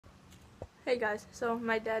Hey guys, so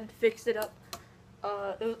my dad fixed it up.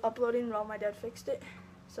 It was uploading while my dad fixed it.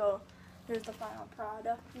 So here's the final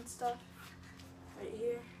product and stuff right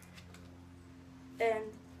here. And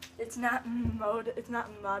it's not Moto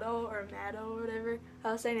or Matto or whatever.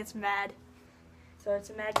 I was saying it's Mad. So it's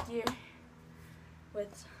a Mad gear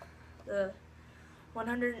with the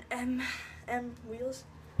 100M wheels.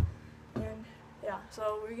 And yeah,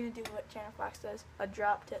 so we're gonna do what Channel Fox does, a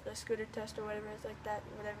drop test, a scooter test or whatever it's like that,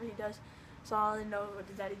 whatever he does. So all I know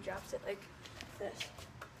is that he drops it like this.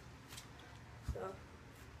 So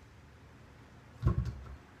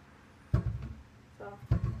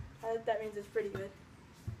that means it's pretty good.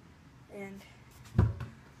 And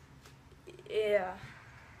yeah,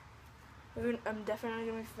 I'm definitely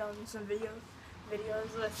gonna be filming some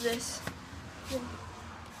videos with this,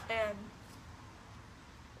 and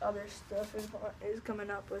other stuff is coming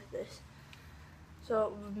up with this.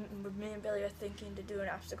 So me and Billy are thinking to do an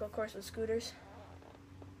obstacle course with scooters.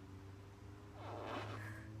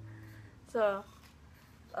 So,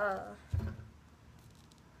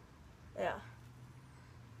 yeah.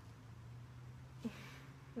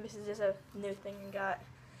 This is just a new thing we got.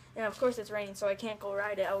 And of course it's raining, so I can't go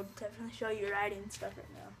ride it. I would definitely show you riding stuff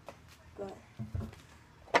right now.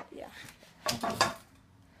 But, yeah.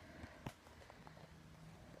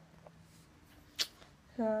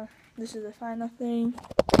 So, this is the final thing.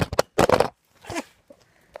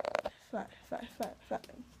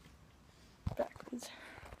 Backwards.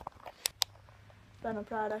 Final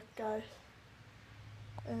product, guys.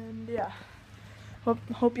 And yeah.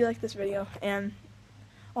 Hope you like this video. And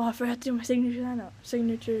oh, I forgot to do my signature sign up.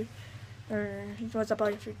 Signature, or what's up all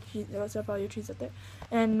your trees up there.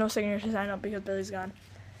 And no signature sign up because Billy's gone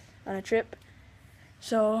on a trip.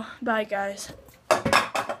 So bye guys.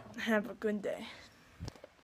 Have a good day.